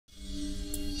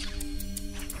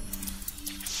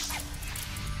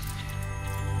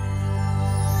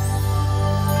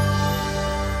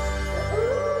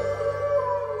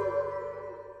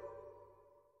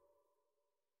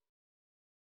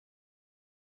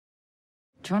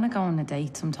Do you want to go on a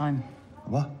date sometime?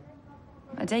 What?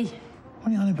 A date? What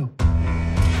are you on about?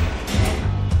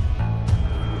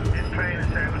 This train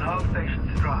is serving all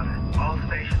stations to Drogheda. All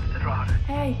stations to Drogheda.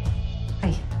 Hey.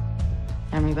 Hey.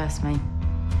 You're my best mate.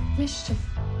 Mischief.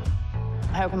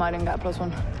 How come I didn't get a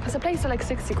 +1? Because I placed for like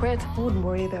 60 quid. I wouldn't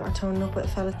worry about her turning up with a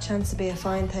fella. Chance to be a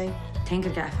fine thing. Think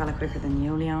I'd get a fella quicker than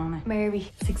you, Leona.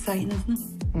 Maybe. It's exciting, isn't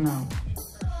it? No.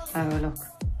 How do I look?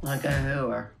 Like a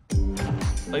hooer.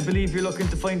 I believe you're looking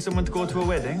to find someone to go to a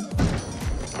wedding.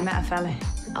 I met a fella.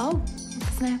 Oh, what's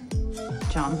his name?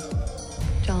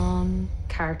 John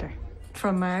Carter.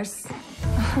 From Mars.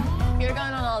 You're going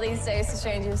on all these dates to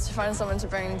strangers to find someone to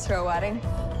bring to a wedding?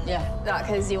 Yeah. Not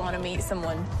because you want to meet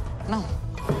someone? No.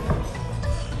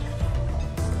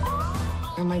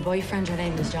 You're my boyfriend, your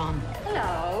name is John.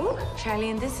 Hello.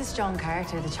 Charlene, this is John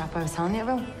Carter, the chap I was telling you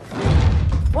about.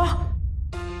 What?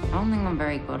 I don't think I'm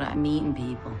very good at meeting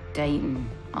people, dating,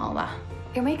 all that.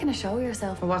 You're making a show of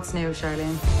yourself. But what's new,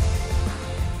 Charlene?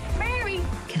 Mary!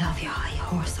 Get off your high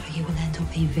horse or you will end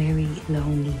up a very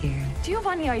lonely girl. Do you have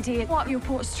any idea what you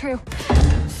put us through?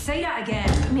 Say that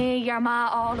again. Me, your ma,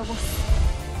 all of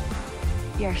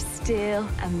us. You're still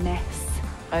a mess.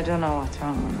 I don't know what's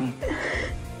wrong with me.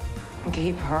 I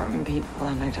keep hurting people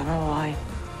and I don't know why.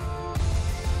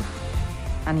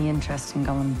 Any interest in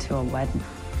going to a wedding?